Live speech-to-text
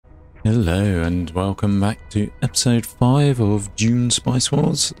Hello and welcome back to episode 5 of Dune Spice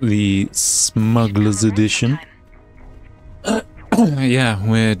Wars, the Smugglers edition. Yeah,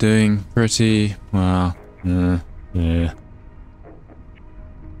 we're doing pretty well. Yeah.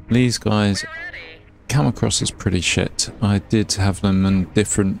 These guys come across as pretty shit. I did have them in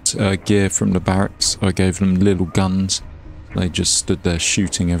different gear from the barracks. I gave them little guns. They just stood there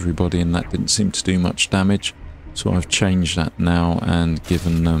shooting everybody and that didn't seem to do much damage. So I've changed that now and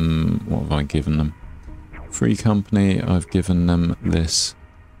given them, what have I given them? Free company, I've given them this.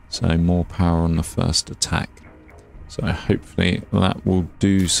 So more power on the first attack. So hopefully that will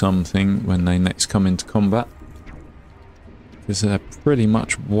do something when they next come into combat. Because they're pretty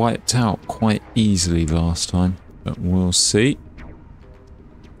much wiped out quite easily last time. But we'll see.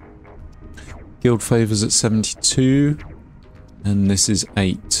 Guild favours at 72. And this is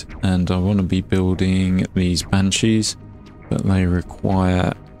 8, and I want to be building these Banshees, but they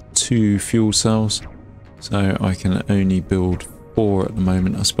require 2 fuel cells, so I can only build 4 at the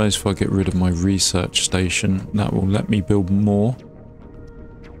moment. I suppose if I get rid of my research station, that will let me build more.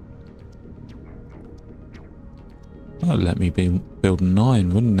 That would let me build 9,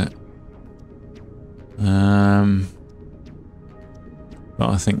 wouldn't it? But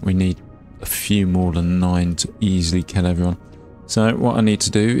I think we need a few more than 9 to easily kill everyone. So what I need to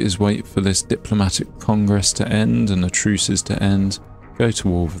do is wait for this diplomatic congress to end and the truces to end, go to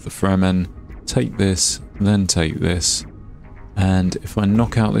war with the Fremen, take this, then take this, and if I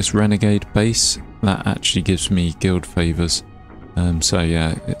knock out this renegade base, that actually gives me guild favours. So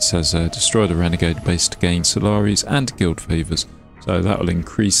yeah, it says destroy the renegade base to gain Solaris and guild favours. So that will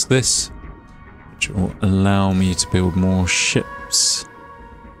increase this, which will allow me to build more ships.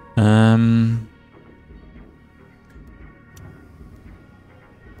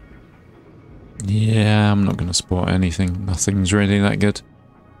 Yeah, I'm not going to spot anything. Nothing's really that good.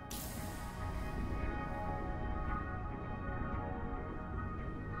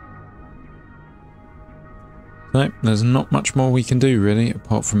 So, there's not much more we can do really,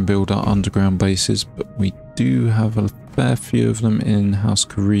 apart from build our underground bases, but we do have a fair few of them in House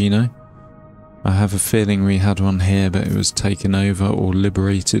Carino. I have a feeling we had one here, but it was taken over or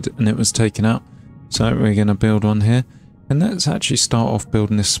liberated and it was taken out. So we're going to build one here. And let's actually start off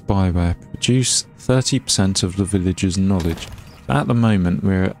building this spyware. Produce 30% of the village's knowledge. At the moment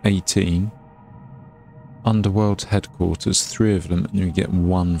we're at 18. Underworld headquarters, 3 of them, and we get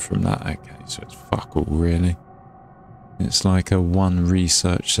 1 from that. Okay, so it's fuck all really. It's like a 1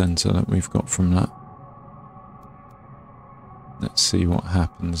 research centre that we've got from that. Let's see what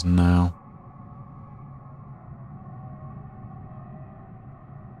happens now.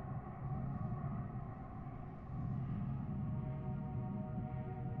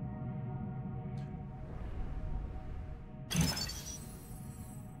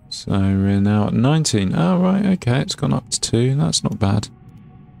 So we're now at 19. Oh, right, okay, it's gone up to 2. That's not bad.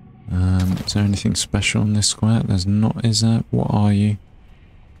 Is there anything special on this square? There's not, is there? What are you?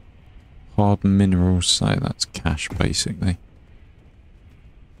 Hard minerals, so that's cash, basically.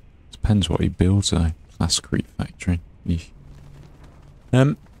 Depends what he builds, though. Plascrete factory. Eesh.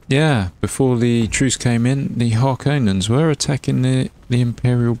 Yeah, before the truce came in, the Harkonnens were attacking the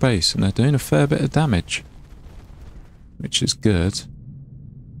Imperial base, and they're doing a fair bit of damage. Which is good.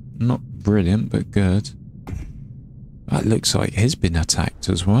 Not brilliant, but good. That looks like he's been attacked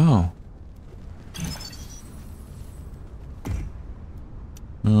as well.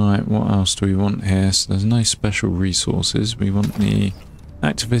 Alright, what else do we want here? So there's no special resources. We want the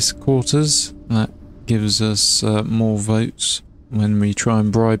activist quarters. That gives us more votes when we try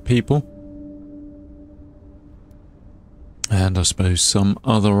and bribe people. And I suppose some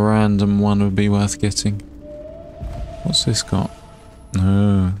other random one would be worth getting. What's this got?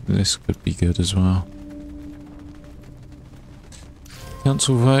 Oh, this could be good as well.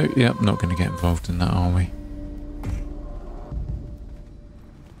 Council vote? Yep, not going to get involved in that, are we?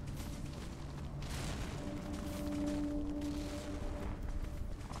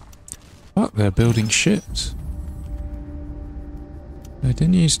 Fuck, they're building ships. They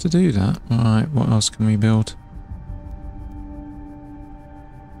didn't used to do that. Alright, what else can we build?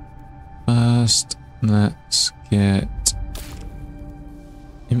 First, let's get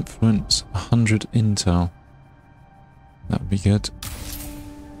influence 100 intel. That would be good.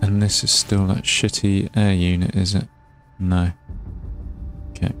 And this is still that shitty air unit, is it? No.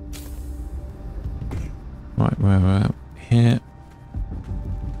 Okay. Right, where we're here.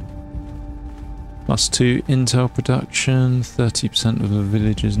 +2 intel production, 30% of the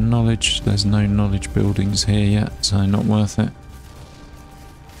village's knowledge. There's no knowledge buildings here yet, so not worth it.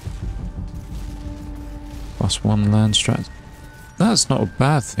 +1 land strat. That's not a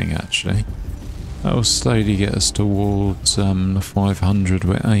bad thing, actually. That will slowly get us towards the 500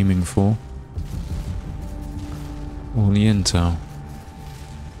 we're aiming for. All the intel.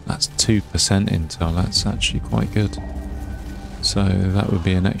 That's 2% intel. That's actually quite good. So that would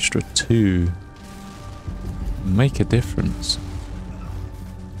be an extra 2. Make a difference.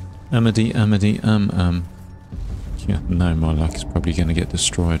 Amity. Yeah, no, my luck is probably going to get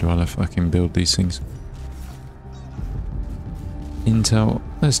destroyed while I fucking build these things. Intel.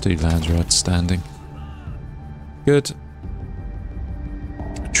 Let's do Landsrad standing. Good.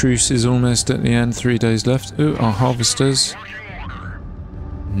 Truce is almost at the end. 3 days left. Ooh, our harvesters.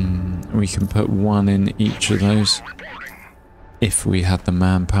 We can put 1 in each of those. If we had the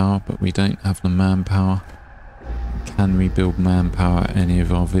manpower, but we don't have the manpower. Can we build manpower at any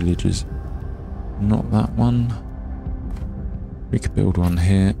of our villages? Not that one. We could build one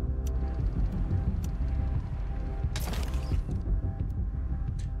here.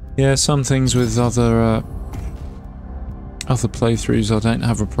 Yeah, some things with other playthroughs I don't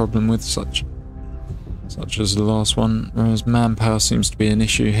have a problem with, such as the last one, whereas manpower seems to be an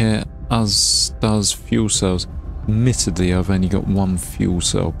issue here, as does fuel cells. Admittedly, I've only got 1 fuel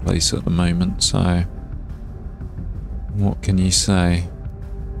cell place at the moment, so what can you say?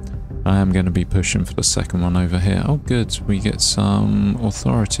 I am going to be pushing for the second one over here. Oh good, we get some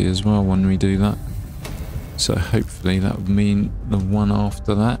authority as well when we do that. So hopefully that would mean the one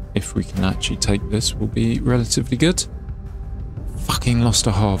after that, if we can actually take this, will be relatively good. Fucking lost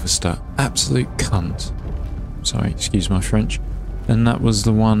a harvester. Absolute cunt. Sorry, excuse my French. And that was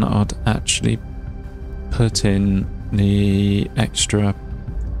the one I'd actually put in the extra...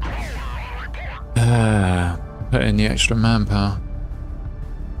 put in the extra manpower.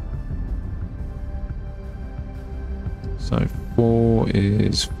 So 4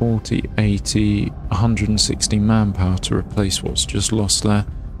 is 40, 80, 160 manpower to replace what's just lost there.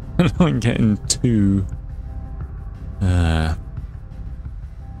 And I'm getting 2.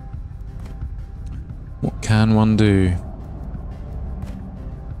 What can one do?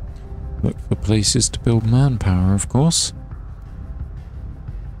 Look for places to build manpower, of course.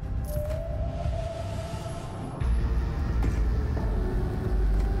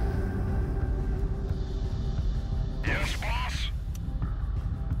 Yes, boss.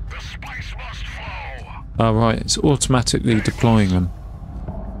 The spice must flow. Oh, right, it's automatically deploying them.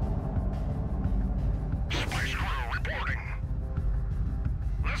 Spice crew reporting.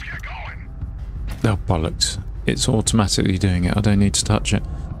 Let's get going. Oh, bollocks. It's automatically doing it. I don't need to touch it.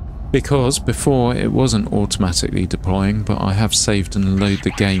 Because before it wasn't automatically deploying, but I have saved and load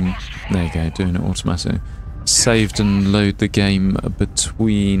the game. There you go, doing it automatically. Saved and load the game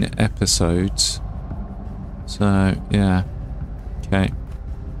between episodes. So, yeah. Okay.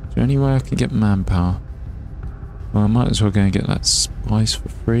 Is there any way I can get manpower? Well, I might as well go and get that spice for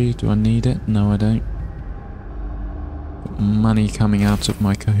free. Do I need it? No, I don't. Got money coming out of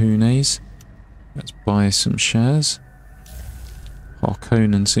my kahunas. Let's buy some shares.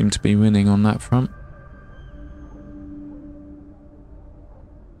 Harkonnen seem to be winning on that front.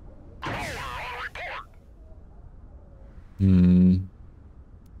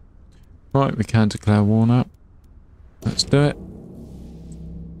 Right, we can declare war now. Let's do it.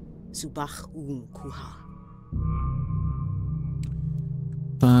 We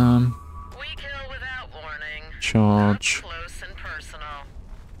kill without warning. Charge. Close and personal.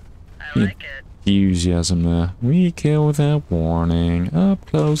 I like it. Enthusiasm there. We kill without warning. Up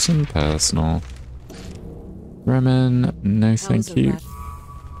close and personal. Bremen, no thank you.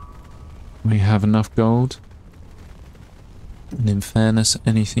 We have enough gold. And in fairness,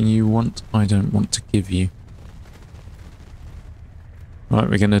 anything you want, I don't want to give you. Right,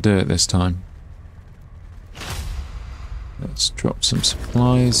 we're going to do it this time. Let's drop some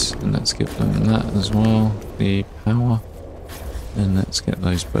supplies, and let's give them that as well. The power. And let's get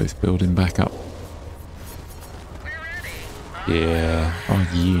those both building back up. Yeah, our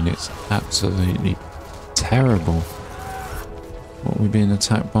unit's absolutely terrible. What are we being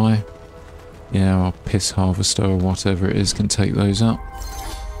attacked by? Yeah, our piss harvester or whatever it is can take those out.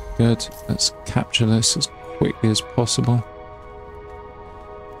 Good. Let's capture this as quickly as possible.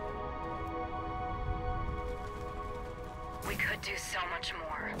 We could do so much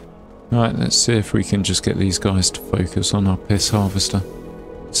more. Right, let's see if we can just get these guys to focus on our piss harvester.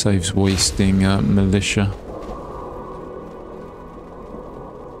 Saves wasting militia.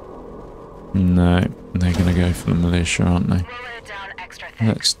 No, they're going to go for the militia, aren't they?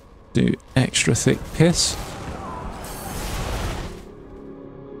 Let's do extra thick piss.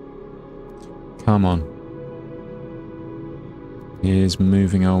 Come on. He is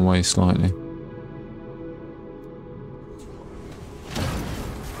moving our way slightly.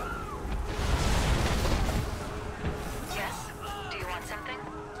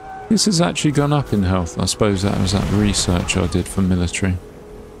 This has actually gone up in health. I suppose that was that research I did for military.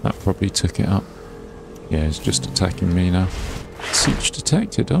 That probably took it up. Yeah, it's just attacking me now. Siege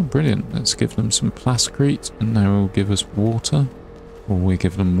detected. Oh, brilliant. Let's give them some plascrete and they will give us water. Or we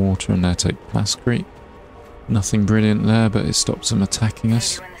give them water and they'll take plascrete. Nothing brilliant there, but it stops them attacking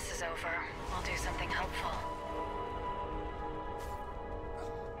us. Maybe when this is over, I'll do something helpful.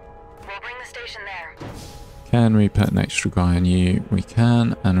 We'll bring the station there. Can we put an extra guy on you? We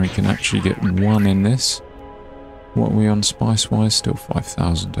can, and we can actually get one in this. What are we on spice-wise? Still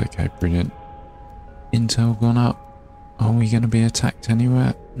 5,000. Okay, brilliant. Intel gone up. Are we going to be attacked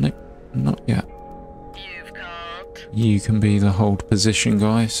anywhere? Nope, not yet. You've called. You can be the hold position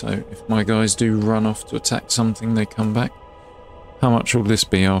guy, so if my guys do run off to attack something, they come back. How much will this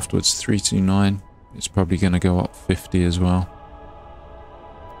be afterwards? 329. It's probably going to go up 50 as well.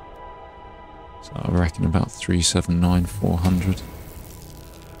 So I reckon about 379, 400.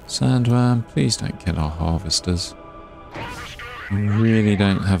 Sandworm, please don't kill our harvesters. We really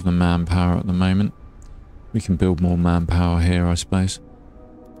don't have the manpower at the moment. We can build more manpower here, I suppose.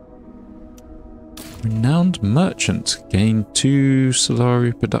 Renowned Merchant. Gain 2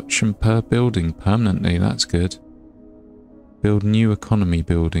 Solari production per building permanently. That's good. Build new economy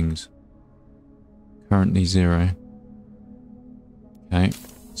buildings. Currently 0. Okay,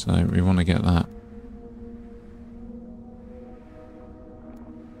 so we want to get that.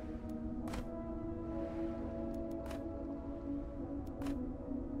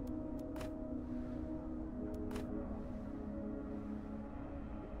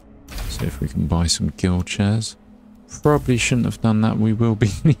 See if we can buy some guild chairs. Probably shouldn't have done that. We will be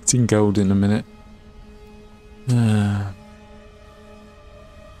needing gold in a minute. Right,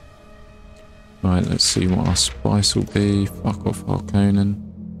 let's see what our spice will be. Fuck off, Harkonnen.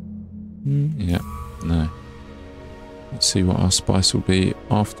 Yeah, no. Let's see what our spice will be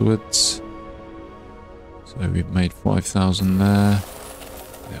afterwards. So we've made 5,000 there.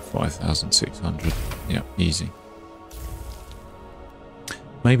 Yeah, 5,600. Yeah, easy.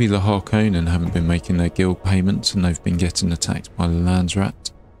 Maybe the Harkonnen haven't been making their guild payments and they've been getting attacked by the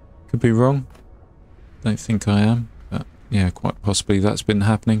Landsrat. Could be wrong. Don't think I am. But yeah, quite possibly that's been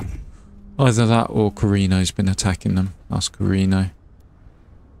happening. Either that or Carino's been attacking them. Us Carino.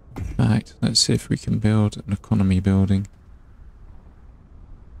 In fact, let's see if we can build an economy building.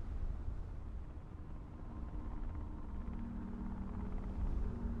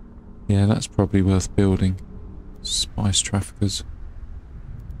 Yeah, that's probably worth building. Spice traffickers.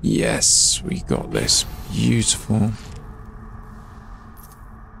 Yes, we got this. Beautiful.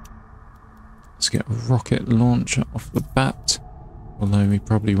 Let's get a rocket launcher off the bat. Although we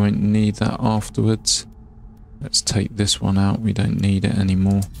probably won't need that afterwards. Let's take this one out. We don't need it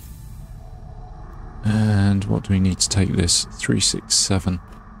anymore. And what do we need to take this? 367.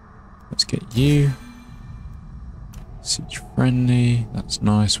 Let's get you. Siege friendly. That's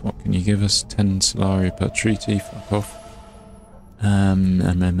nice. What can you give us? 10 Solari per treaty. Fuck off.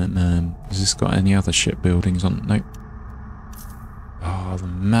 Has this got any other shipbuildings on? Nope. Oh, the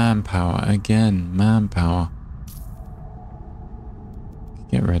manpower again. Manpower.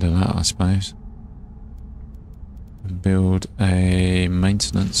 Get rid of that, I suppose. And build a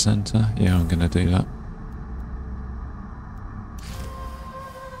maintenance centre. Yeah, I'm going to do that.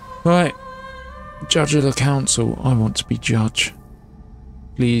 Right. Judge of the council. I want to be judge.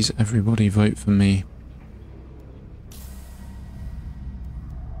 Please, everybody vote for me.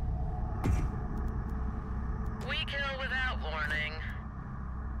 We kill without warning.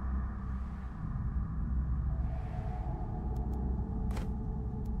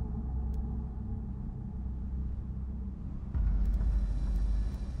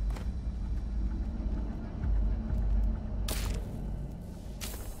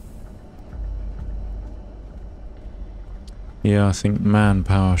 Yeah, I think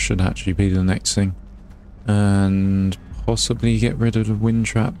manpower should actually be the next thing. And possibly get rid of the wind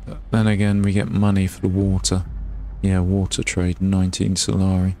trap. But then again, we get money for the water. Yeah, water trade, 19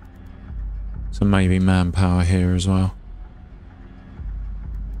 Solari. So maybe manpower here as well.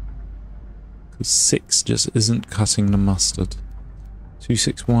 Because 6 just isn't cutting the mustard.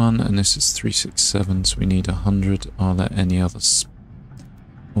 261 and this is 367, so we need 100. Are there any other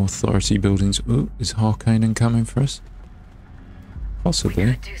authority buildings? Ooh, is Harkonnen coming for us? Possibly.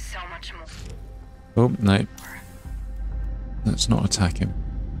 We could do so much more. Oh, no. Let's not attack him.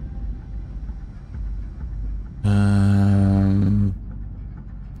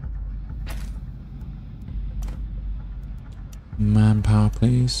 Manpower,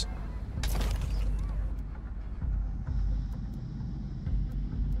 please.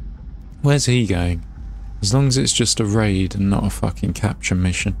 Where's he going? As long as it's just a raid and not a fucking capture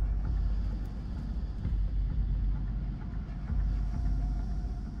mission.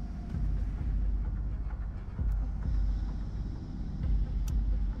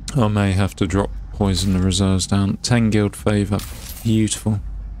 I may have to drop poison the reserves down. 10 guild favour. Beautiful.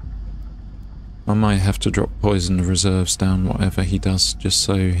 I may have to drop poison the reserves down, whatever he does, just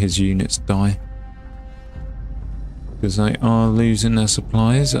so his units die. Because they are losing their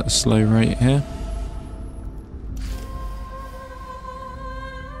supplies at a slow rate here.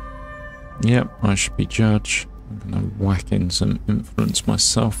 Yep, I should be judge. I'm going to whack in some influence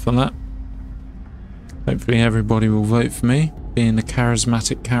myself for that. Hopefully everybody will vote for me, being the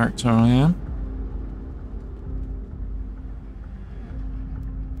charismatic character I am.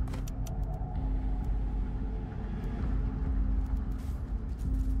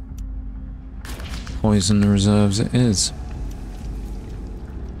 Poison the reserves it is.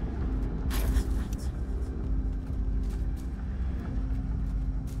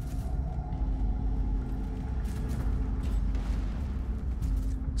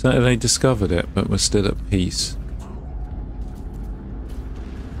 So they discovered it, but we're still at peace.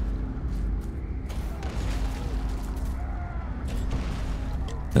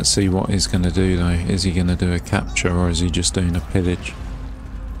 Let's see what he's going to do though. Is he going to do a capture or is he just doing a pillage?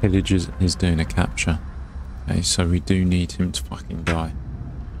 Pillage is doing a capture. Okay, so we do need him to fucking die.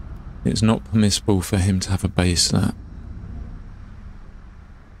 It's not permissible for him to have a base that.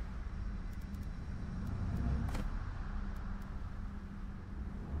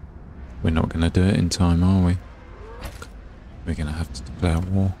 We're not going to do it in time, are we? We're going to have to declare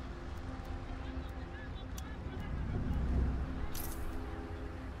war.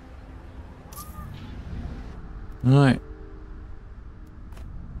 Right.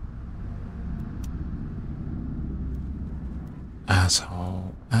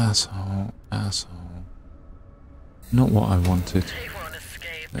 Asshole, asshole, asshole. Not what I wanted.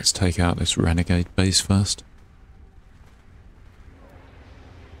 Let's take out this renegade base first.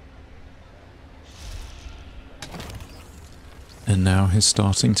 And now he's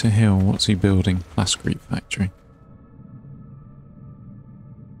starting to heal. What's he building? Plascrete factory.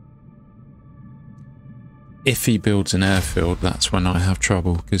 If he builds an airfield, that's when I have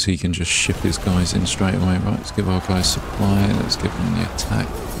trouble, because he can just ship his guys in straight away. Right, let's give our guys supply. Let's give them the attack.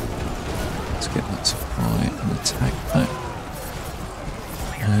 Let's get that supply and attack back.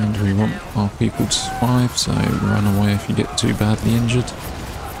 And we want our people to survive, so run away if you get too badly injured.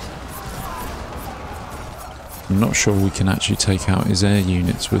 I'm not sure we can actually take out his air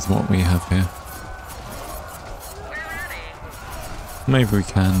units with what we have here. Maybe we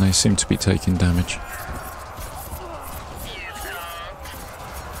can, they seem to be taking damage.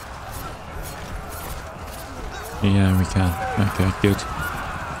 Yeah, we can. Okay, good.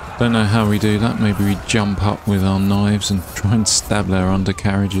 Don't know how we do that. Maybe we jump up with our knives and try and stab their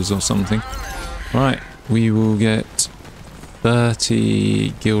undercarriages or something. Right, we will get 30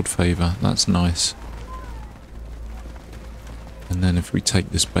 guild favour. That's nice. And then if we take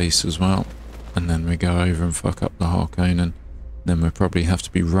this base as well, and then we go over and fuck up the Harkonnen, then we'll probably have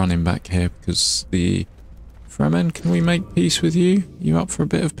to be running back here because the Fremen, can we make peace with you? You up for a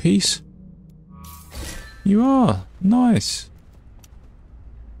bit of peace? You are. Nice.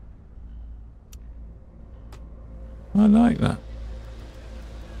 I like that.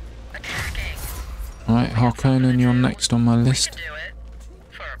 Right, Harkonnen, you're next on my list.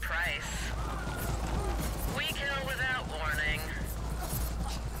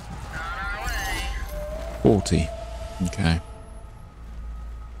 40. Okay.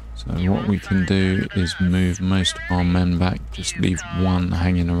 So what we can do is move most of our men back, just leave one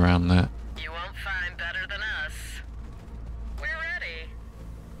hanging around there. You won't find better than us. We're ready.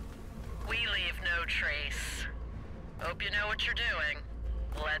 We leave no trace. Hope you know what you're doing.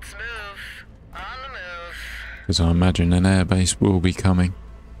 Let's move. On the move. Because I imagine an airbase will be coming.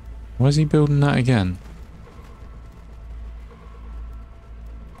 Why is he building that again?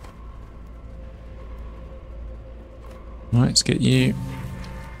 Right, let's get you.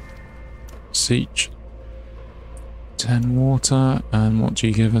 Siege. 10 water. And what do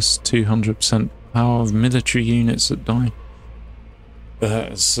you give us? 200% power of military units that die.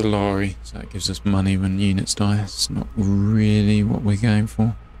 Solari. So that gives us money when units die. It's not really what we're going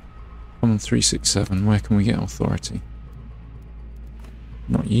for. Come on, 367. Where can we get authority?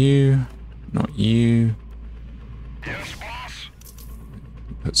 Not you. Not you. Yes, boss.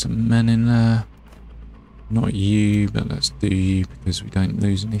 Put some men in there. Not you, but let's do you because we don't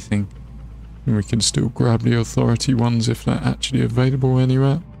lose anything. And we can still grab the authority ones if they're actually available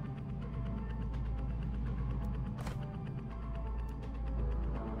anywhere.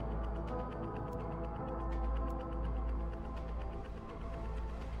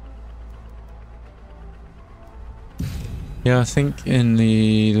 Yeah, I think in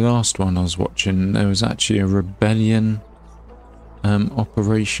the last one I was watching, there was actually a rebellion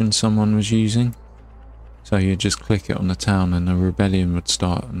operation someone was using. So you just click it on the town and a rebellion would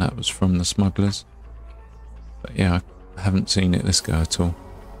start, and that was from the smugglers. But yeah, I haven't seen it this go at all.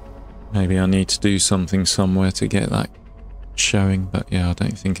 Maybe I need to do something somewhere to get that showing, but yeah, I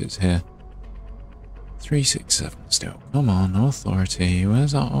don't think it's here. 367 still. Come on, authority.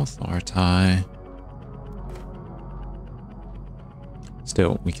 Where's our authority?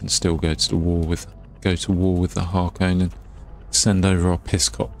 Still, we can still go to war with the Harkonnen, send over our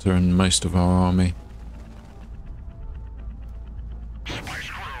Piscopter and most of our army.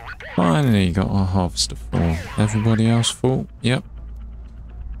 Finally got our harvester full. Everybody else full? Yep.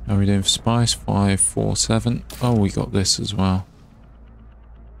 How are we doing for spice? 547. Oh, we got this as well.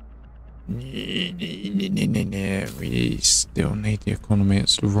 We still need the economy.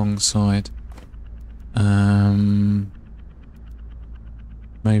 It's the wrong side.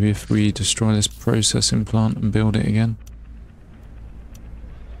 Maybe if we destroy this processing plant and build it again.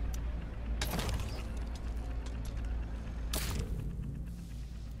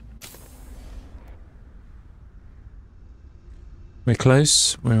 We're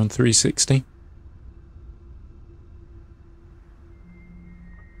close. We're on 360.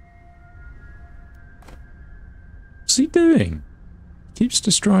 What's he doing? Keeps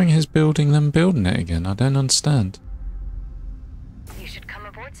destroying his building, then building it again. I don't understand. You should come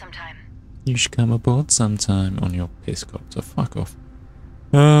aboard sometime. You should come aboard sometime on your Piscopter. Fuck off.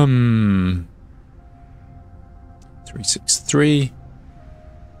 363.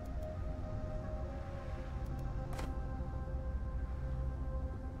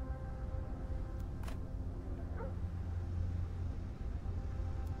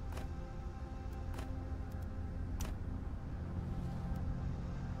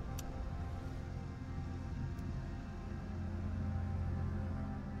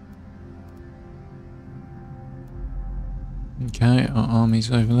 Okay, our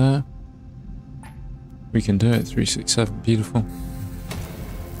army's over there. We can do it. 367. Beautiful.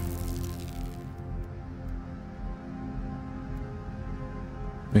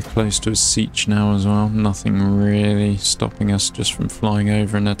 We're close to a siege now as well. Nothing really stopping us just from flying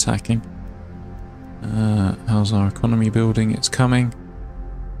over and attacking. How's our economy building? It's coming.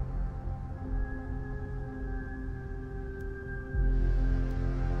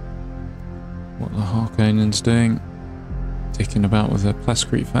 What the Harkonnens doing? Dicking about with a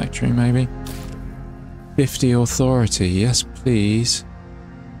plascrete factory, maybe. 50 authority, yes please.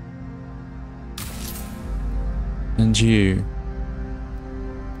 And you.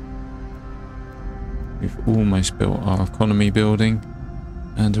 We've almost built our economy building.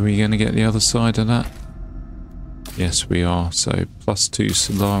 And are we going to get the other side of that? Yes we are. So +2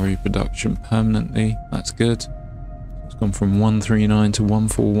 Solari production permanently. That's good. It's gone from 139 to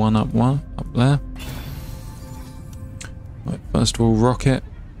 141 up there. Right, first of all, rocket.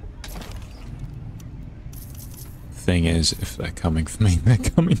 Thing is, if they're coming for me, they're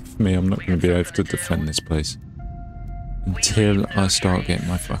coming for me. I'm not going to be able to defend this place until I start getting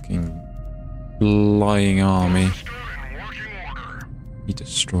my fucking flying army. He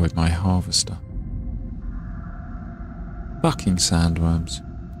destroyed my harvester. Fucking sandworms.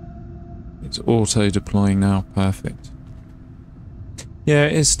 It's auto-deploying now. Perfect. Yeah,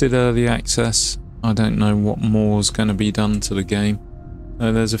 it is still early access. I don't know what more is going to be done to the game.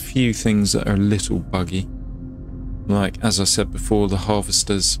 There's a few things that are a little buggy. Like, as I said before, the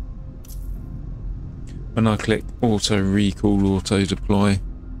harvesters. When I click auto recall, auto deploy,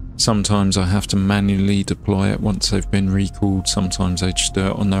 sometimes I have to manually deploy it once they've been recalled. Sometimes they just do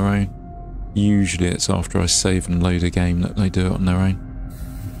it on their own. Usually it's after I save and load a game that they do it on their own.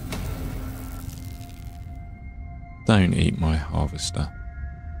 Don't eat my harvester.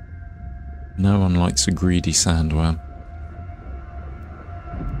 No one likes a greedy sandworm.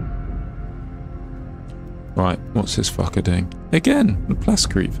 Right, what's this fucker doing? Again, the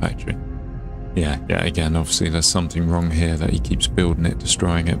plascrete factory. Yeah, again, obviously there's something wrong here that he keeps building it,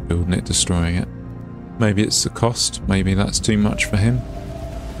 destroying it, building it, destroying it. Maybe it's the cost, maybe that's too much for him.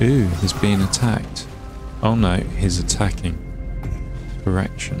 Ooh, he's being attacked. Oh no, he's attacking.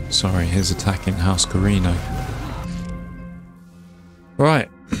 Correction, sorry, he's attacking House Carino. Right.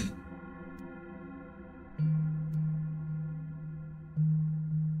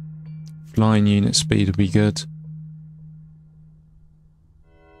 Flying unit speed will be good.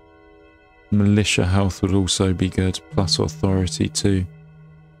 Militia health would also be good, plus authority too.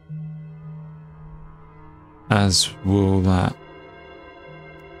 As will that.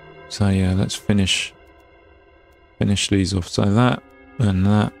 So yeah, let's finish these off. So that, and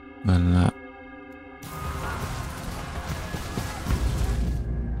that, and that.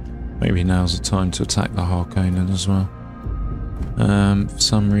 Maybe now's the time to attack the Harkonnen as well. For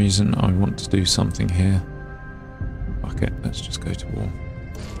some reason I want to do something here. Fuck it, let's just go to war.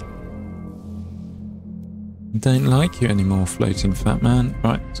 Don't like you anymore, floating fat man.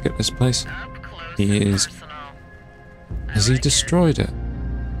 Right, let's get this place. Up close He and is... personal. Has he destroyed it?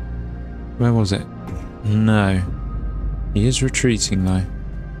 Where was it? No. He is retreating though.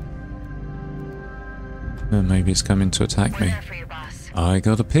 Oh, maybe it's coming to attack We're me. there for you, boss. I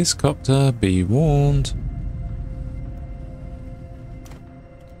got a piss copter, be warned.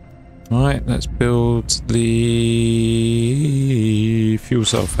 Right, let's build the fuel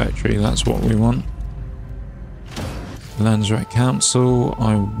cell factory. That's what we want. Landsrat Council,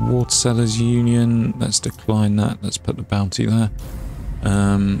 Water Sellers Union. Let's decline that. Let's put the bounty there.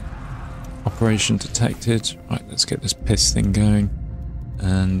 Operation detected. Right, let's get this piss thing going.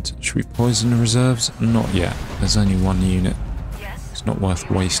 And should we poison the reserves? Not yet. There's only one unit. Yes. It's not worth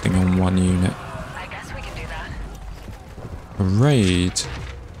wasting on one unit. I guess we can do that. A raid.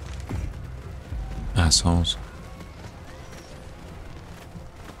 Assholes.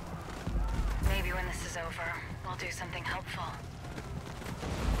 Maybe when this is over, we'll do something helpful.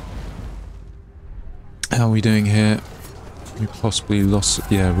 How are we doing here? We possibly lost...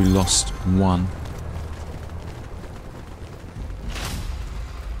 Yeah, we lost one.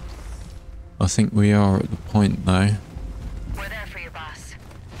 I think we are at the point though. We're there for you, boss.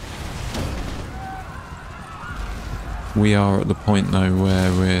 We are at the point though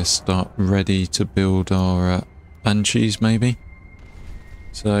where we're ready to build our Banshees maybe.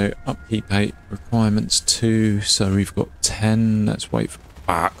 So upkeep 8, requirements 2, so we've got 10. Let's wait for...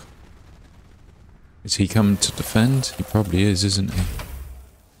 Fuck. Is he coming to defend? He probably is, isn't he?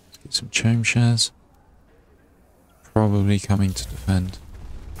 Let's get some chome shares. Probably coming to defend.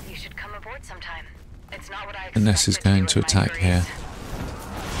 You should come aboard sometime. It's not what I Unless he's expected going to in my attack here. degrees.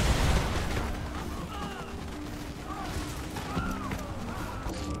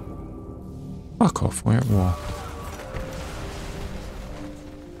 Fuck off, we're at war.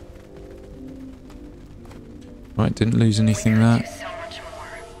 Right, didn't lose anything We there. gotta do so much more.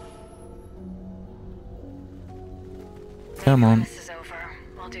 Come Maybe when on. this is over,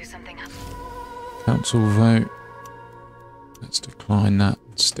 we'll do something helpful. Council vote. Let's decline that.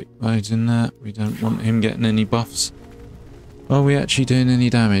 Stick those in there. We don't want him getting any buffs. Are we actually doing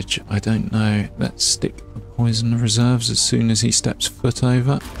any damage? I don't know. Let's stick the poison reserves as soon as he steps foot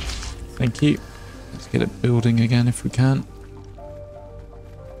over. Thank you. Let's get it building again if we can.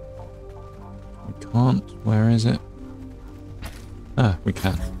 We can't. Where is it? Ah, we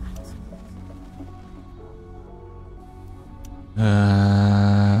can.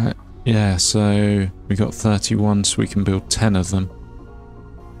 Yeah, so we got 31, so we can build 10 of them.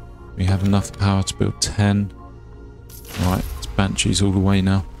 We have enough power to build 10. Right, it's Banshees all the way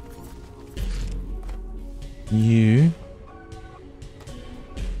now. You...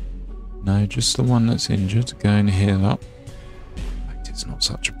 No, just the one that's injured. Go and heal up. In fact, it's not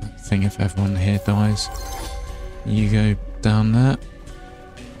such a bad thing if everyone here dies. You go down there.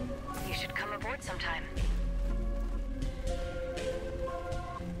 You should come aboard sometime.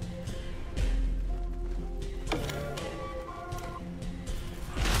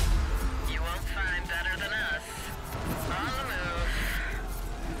 You won't find better than us. On the move.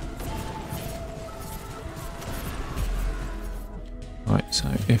 Right, so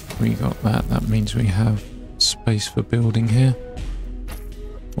if we got that, that means we have space for building here.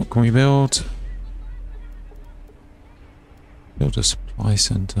 What can we build? Build a supply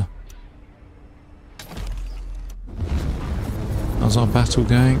centre. How's our battle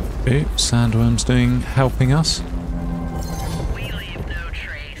going? Ooh, Sandworm's helping us. We leave no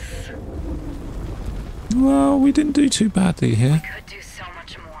trace. Well, we didn't do too badly here. Could do so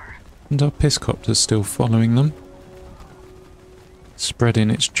much more. And our Piscopter's still following them. Spreading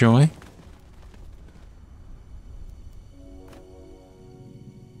its joy.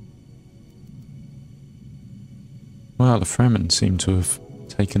 Well, the Fremen seem to have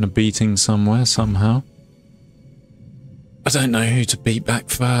taken a beating somewhere, somehow. I don't know who to beat back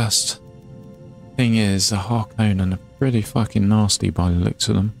first. Thing is, the Harkonnen are pretty fucking nasty by the looks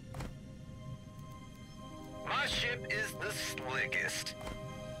of them. My ship is the slickest.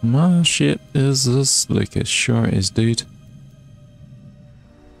 My ship is the slickest. Sure it is, dude.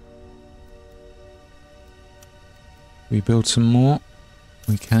 We build some more.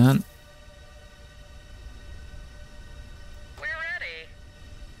 We can. We're ready.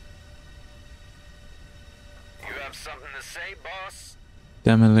 You have something to say, boss?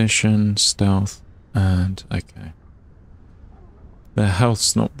 Demolition, stealth, and okay. Their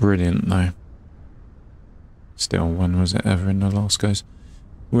health's not brilliant though. Still, when was it ever in the last goes?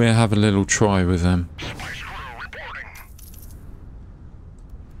 We'll have a little try with them. Spice crew reporting.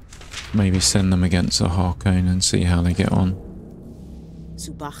 maybe send them against a Harkonnen and see how they get on.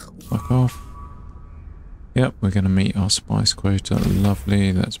 Fuck off. Yep, we're going to meet our spice quota.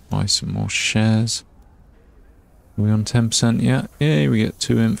 Lovely. Let's buy some more shares. Are we on 10% yet? Yeah, we get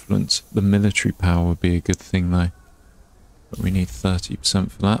 2 influence. The military power would be a good thing though. But we need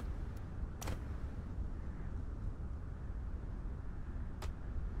 30% for that.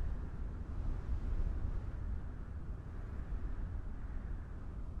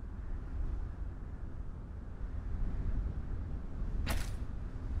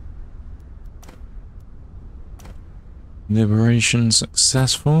 Liberation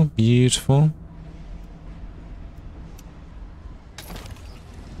successful. Beautiful.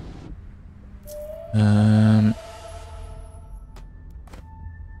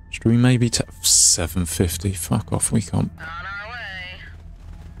 Should we maybe take 750? Fuck off, we can't. On our way.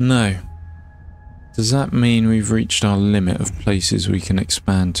 No. Does that mean we've reached our limit of places we can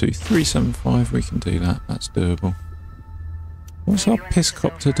expand to? 375, we can do that. That's doable. What's our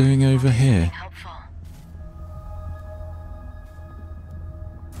Piscopter doing over here?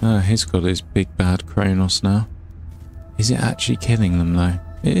 Oh, he's got his big bad Kronos now. Is it actually killing them though?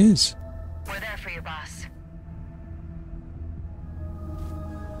 It is. We're there for you, boss.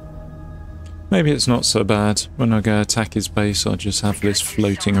 Maybe it's not so bad. When I go attack his base, I'll just have this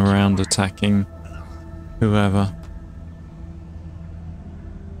floating around attacking whoever.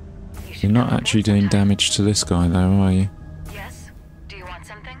 You're not actually doing damage to this guy though, are you? Yes? Do you want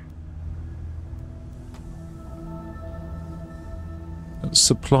something? The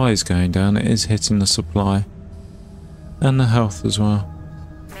supply is going down. It is hitting the supply. And the health as well.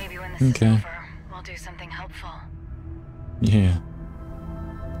 Maybe when this is over, we'll do something helpful. Yeah.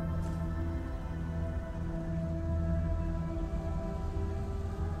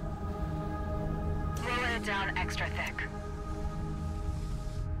 We'll lay it down extra thick.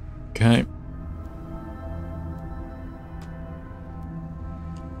 Okay.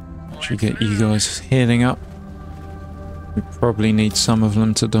 Should get you guys healing up. We probably need some of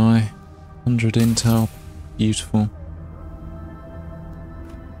them to die. 100 intel. Beautiful.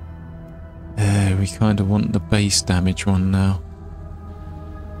 We kind of want the base damage one now.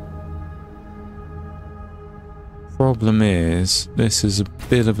 Problem is, this is a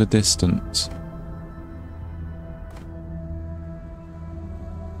bit of a distance.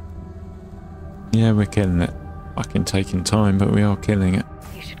 Yeah, we're killing it. Fucking taking time, but we are killing it.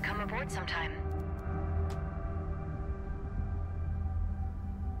 You should come aboard sometime.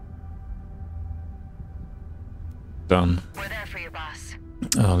 Done. We're there for you, boss.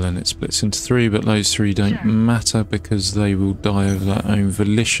 Oh, then it splits into 3, but those 3 don't matter because they will die of their own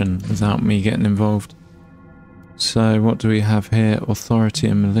volition without me getting involved. So what do we have here? Authority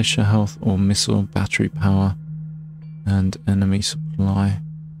and militia health, or missile battery power and enemy supply.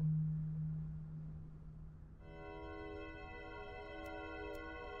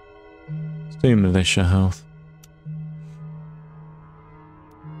 Let's do militia health.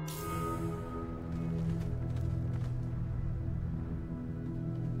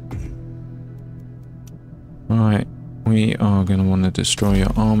 Right, we are going to want to destroy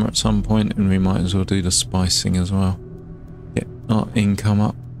your armor at some point, and we might as well do the spicing as well. Get our income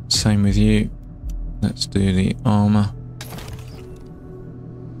up. Same with you. Let's do the armor.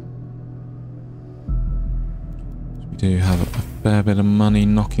 We do have a fair bit of money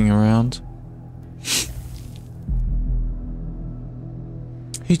knocking around.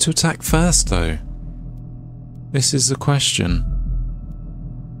 Who to attack first though? This is the question.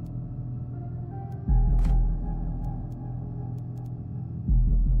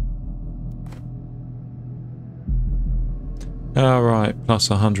 Alright, plus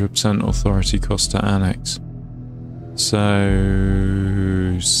 100% authority cost to annex. So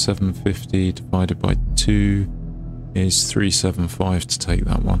 750 divided by 2 is 375 to take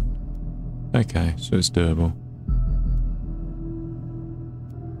that one. Okay, so it's doable.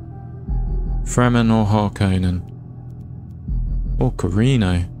 Fremen or Harkonnen? Or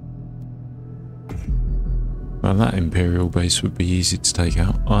Carino? Well, that Imperial base would be easy to take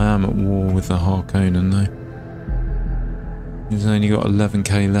out. I am at war with the Harkonnen though. He's only got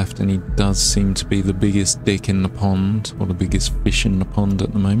 11k left and he does seem to be the biggest dick in the pond, or the biggest fish in the pond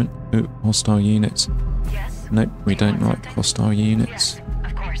at the moment. Oh, hostile units. Yes? Nope, we don't like hostile units. Yes,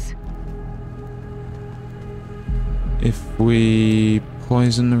 of course. If we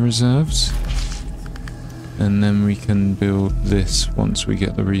poison the reserves, and then we can build this once we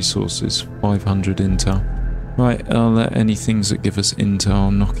get the resources. 500 intel. Right, are there any things that give us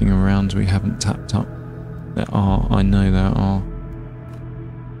intel knocking around we haven't tapped up? There are, I know there are.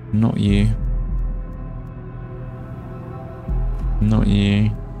 Not you. Not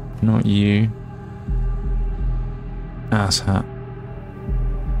you. Not you. Asshat.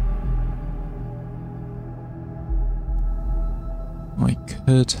 I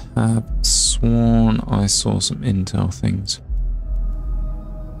could have sworn I saw some intel things.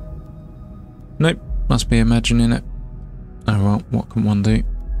 Nope, must be imagining it. Oh well, what can one do?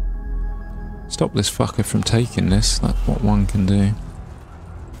 Stop this fucker from taking this, that's what one can do.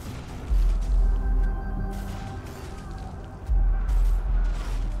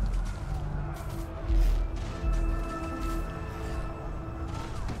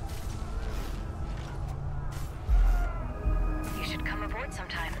 You should come aboard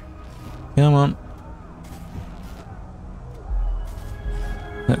sometime. Come on.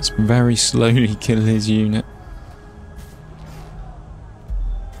 Let's very slowly kill his unit.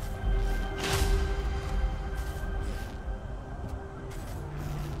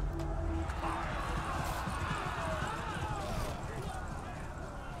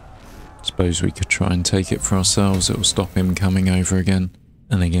 Suppose we could try and take it for ourselves. It will stop him coming over again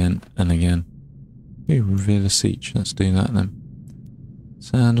and again and again. Ooh, reveal a siege. Let's do that then.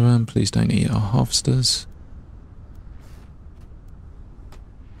 Sandworm, please don't eat our harvesters.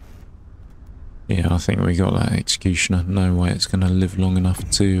 Yeah, I think we got that executioner. No way it's going to live long enough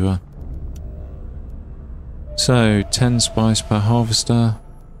to... So, 10 spice per harvester.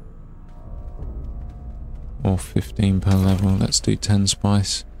 Or 15 per level. Let's do 10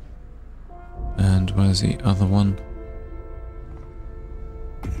 spice. And where's the other one?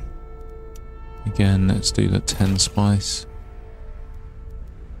 Again, let's do the 10 spice.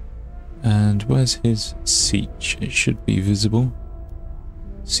 And where's his siege? It should be visible.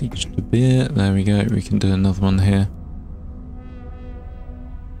 Siege to beer. There we go. We can do another one here.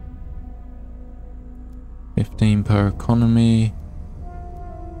 15 per economy.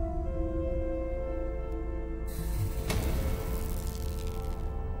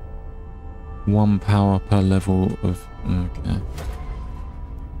 One power per level of... Okay.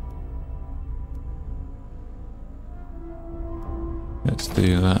 Let's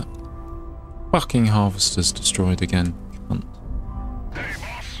do that. Fucking harvesters destroyed again. Cunt.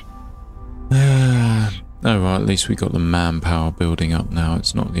 Oh well, at least we got the manpower building up now.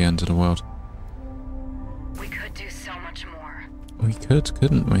 It's not the end of the world. We could do so much more. We could,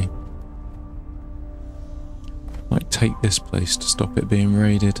 couldn't we? Might take this place to stop it being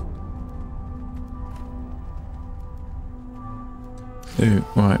raided. Ooh,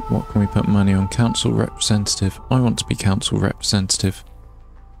 right, what can we put money on? Council representative. I want to be council representative.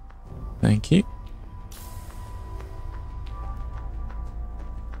 Thank you.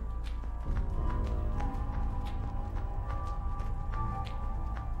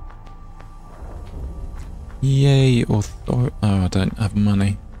 Yay, authority. Oh, I don't have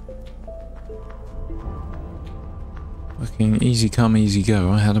money. Fucking easy come, easy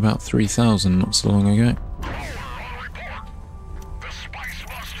go. I had about 3,000 not so long ago.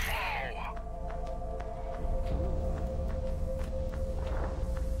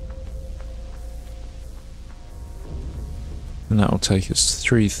 And that will take us to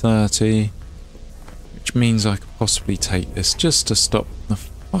 330, which means I could possibly take this just to stop the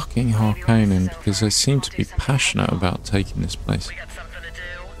fucking Harkonnen, because they seem to be passionate about taking this place. We got something to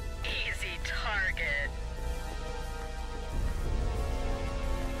do. Easy target.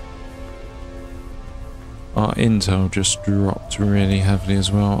 Our intel just dropped really heavily as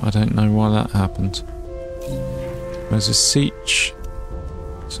well. I don't know why that happened. There's a siege.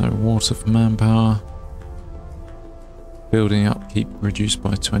 So water for manpower. Building upkeep reduced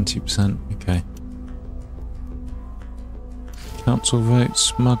by 20%. Okay. Council vote,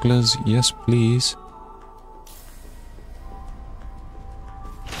 smugglers, yes please.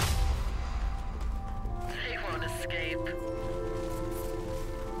 They won't escape.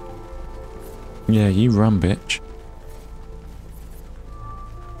 Yeah, you run, bitch.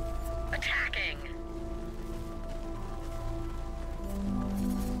 Attacking.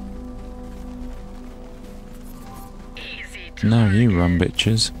 Easy target. No, you run,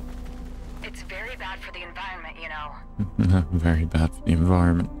 bitches. It's very bad for the environment, you know. Very bad for the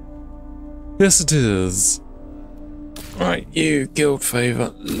environment. Yes, it is. Right, you, guild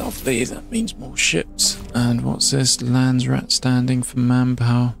favour. Lovely, that means more ships. And what's this? Landsrat standing for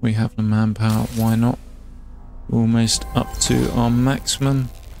manpower. We have the manpower, why not? Almost up to our maximum.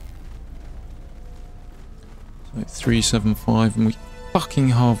 So 375, and we fucking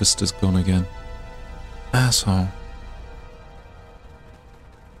harvester's gone again. Asshole.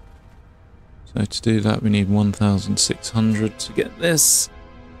 So to do that we need 1,600 to get this.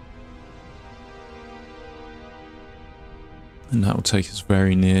 And that will take us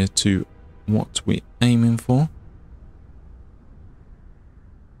very near to what we're aiming for.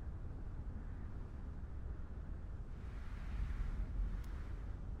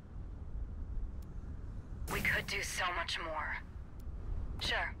 We could do so much more.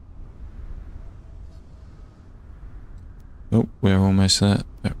 Sure. Oh, we're almost there.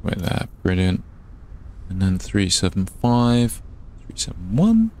 Oh, we're there. Brilliant. And then 375.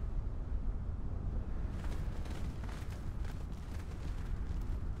 371.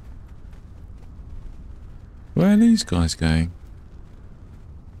 Where are these guys going?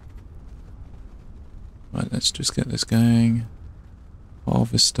 Right, let's just get this going.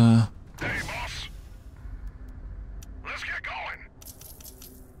 Harvester. Hey, boss. Let's get going.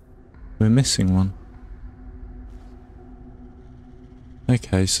 We're missing one.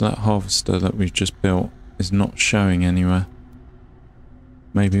 Okay, so that harvester that we've just built is not showing anywhere.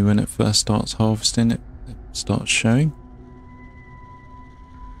 Maybe when it first starts harvesting, it starts showing.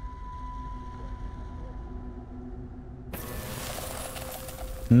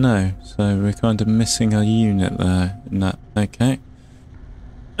 No, so we're kind of missing a unit there in that. Okay.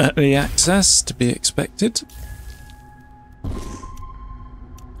 Early access to be expected.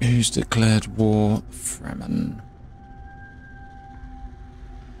 Who's declared war? Fremen.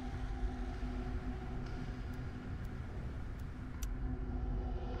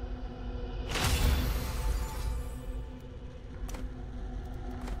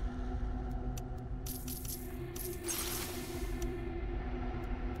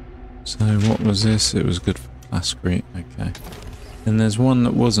 So what was this? It was good for Plascrete, okay. And there's one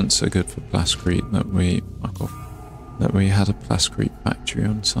that wasn't so good for Plascrete that we had a Plascrete factory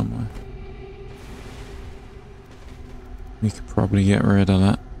on somewhere. We could probably get rid of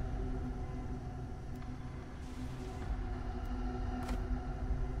that.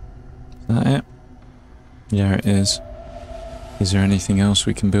 Is that it? Yeah, it is. Is there anything else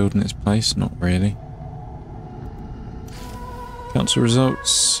we can build in its place? Not really. Council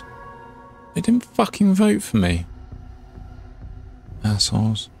results. They didn't fucking vote for me.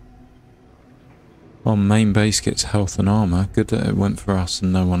 Assholes. Well, main base gets health and armor. Good that it went for us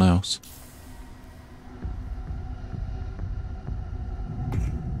and no one else.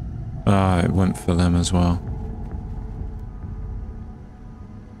 Ah, it went for them as well.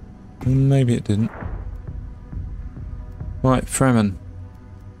 Maybe it didn't. Right, Fremen.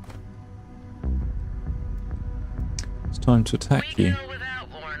 It's time to attack you.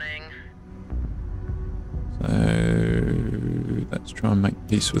 So let's try and make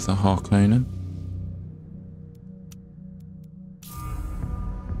peace with the Harkonnen.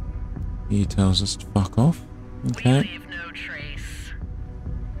 He tells us to fuck off. Okay. We leave no trace.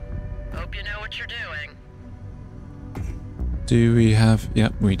 Hope you know what you're doing. Do we have...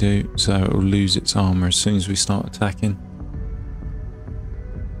 Yep, we do. So it will lose its armor as soon as we start attacking.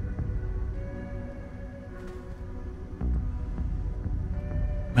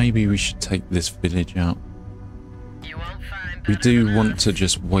 Maybe we should take this village out. We do want to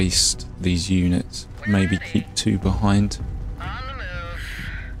just waste these units. Maybe keep 2 behind. On the move.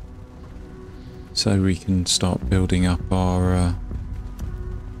 So we can start building up our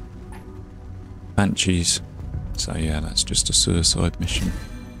Banshees. So yeah, that's just a suicide mission.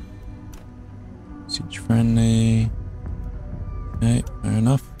 Siege friendly. Okay, fair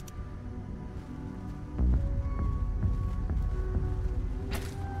enough.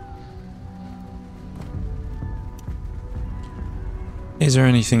 Is there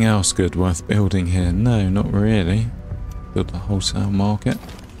anything else good worth building here? No, not really. Build the wholesale market.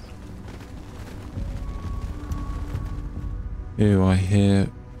 Ew, I hear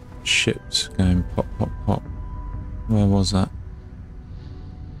ships going pop, pop, pop. Where was that?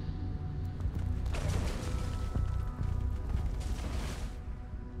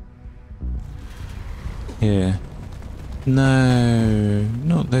 Here. No,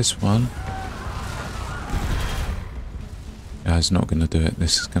 not this one. Yeah, it's not going to do it.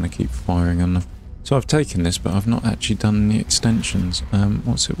 This is going to keep firing on them. So I've taken this, but I've not actually done the extensions.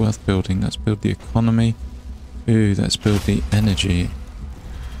 What's it worth building? Let's build the economy. Ooh, let's build the energy.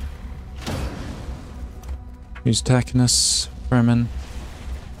 Who's attacking us? Fremen.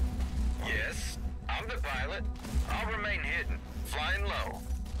 Yes, I'm the pilot. I'll remain hidden, flying low.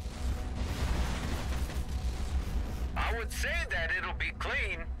 I would say that it'll be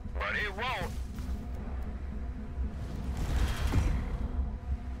clean, but it won't.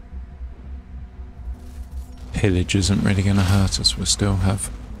 Pillage isn't really going to hurt us. We'll still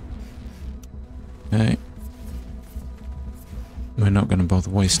have... Okay. We're not going to bother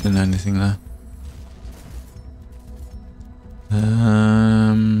wasting anything there.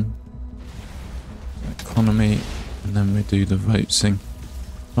 Economy, and then we do the votes thing.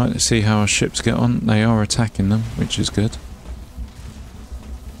 Right, let's see how our ships get on. They are attacking them, which is good.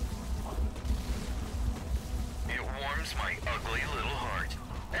 It warms my ugly little heart.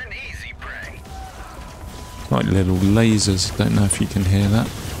 An easy prey. Like little lasers. Don't know if you can hear that.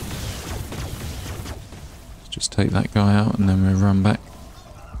 Let's just take that guy out and then we'll run back.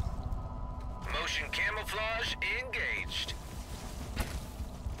 Motion camouflage engaged.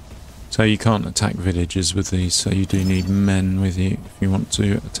 So you can't attack villages with these, so you do need men with you if you want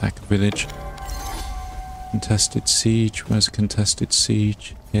to attack a village. Contested siege. Where's a contested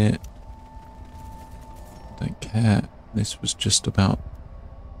siege? Here. Don't care. This was just about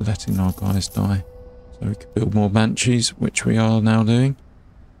letting our guys die. So we could build more banshees, which we are now doing.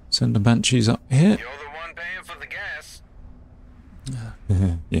 Send the banshees up here. You're the one paying for the gas.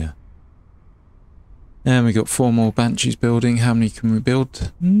 Yeah. And we got 4 more banshees building. How many can we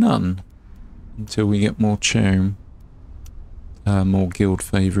build? None. Until we get more chome. More guild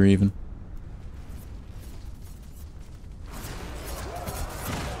favour even.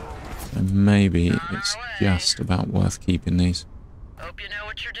 So maybe it's just about worth keeping these. Hope you know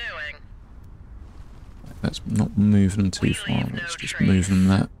what you're doing. Let's not move them too far. Let's just move them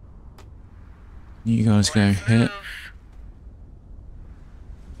that. You guys go here.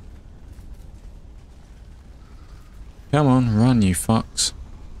 Come on, run you fucks.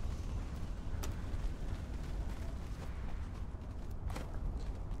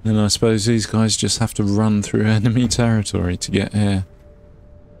 Then I suppose these guys just have to run through enemy territory to get here.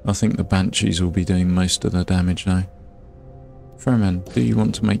 I think the banshees will be doing most of the damage now. Fremen, do you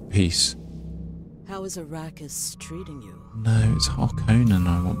want to make peace? How is Arrakis treating you? No, it's Harkonnen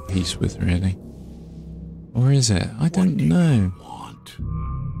I want peace with, really. Or is it? I don't know.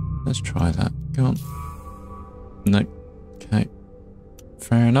 Let's try that. Go on. No. Okay.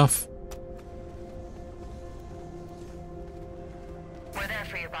 Fair enough. We're there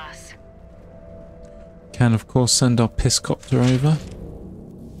for you, boss. Can, of course, send our piscopter over.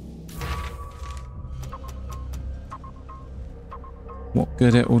 What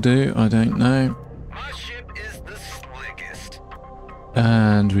good it will do, I don't know. My ship is the slickest.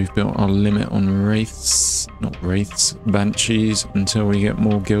 And we've built our limit on wraiths, not wraiths, banshees, until we get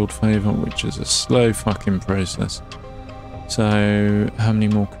more guild favour, which is a slow fucking process. So, how many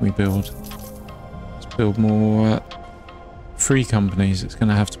more can we build? Let's build more free companies. It's going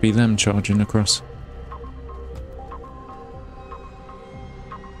to have to be them charging across.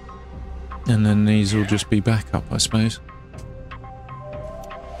 And then these will just be backup, I suppose.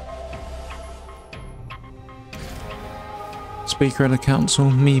 Speaker of the council,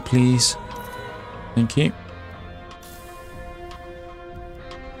 me please. Thank you.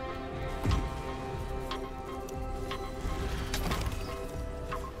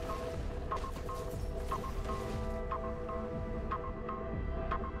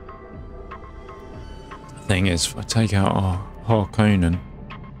 Thing is, if I take out our Harkonnen,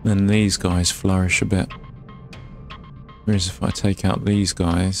 then these guys flourish a bit. Whereas if I take out these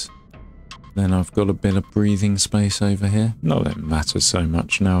guys, then I've got a bit of breathing space over here. Not that it matters so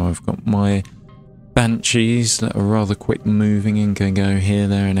much now. I've got my banshees that are rather quick moving and can go here,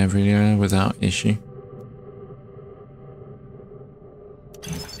 there and everywhere without issue.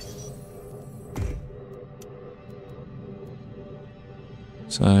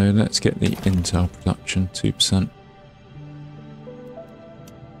 So let's get the intel production 2%.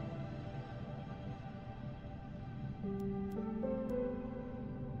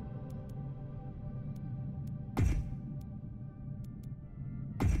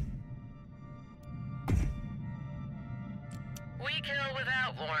 We kill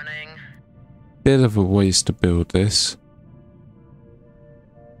without warning. Bit of a ways to build this.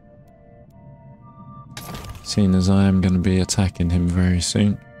 Seeing as I am going to be attacking him very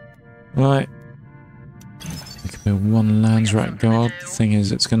soon. Right. We can build one Landsrat guard. The thing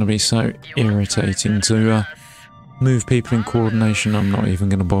is, it's going to be so irritating to move people in coordination. I'm not even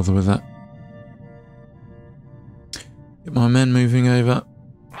going to bother with that. Get my men moving over.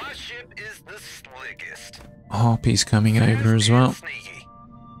 My ship is the slickest. Harpy's coming over as well.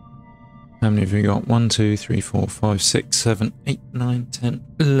 How many have we got? 1, 2, 3, 4, 5, 6, 7, 8, 9, 10,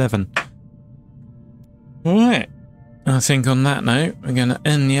 11. Alright. I think on that note, we're going to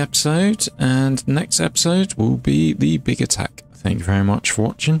end the episode. And next episode will be the big attack. Thank you very much for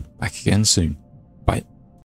watching. Back again soon.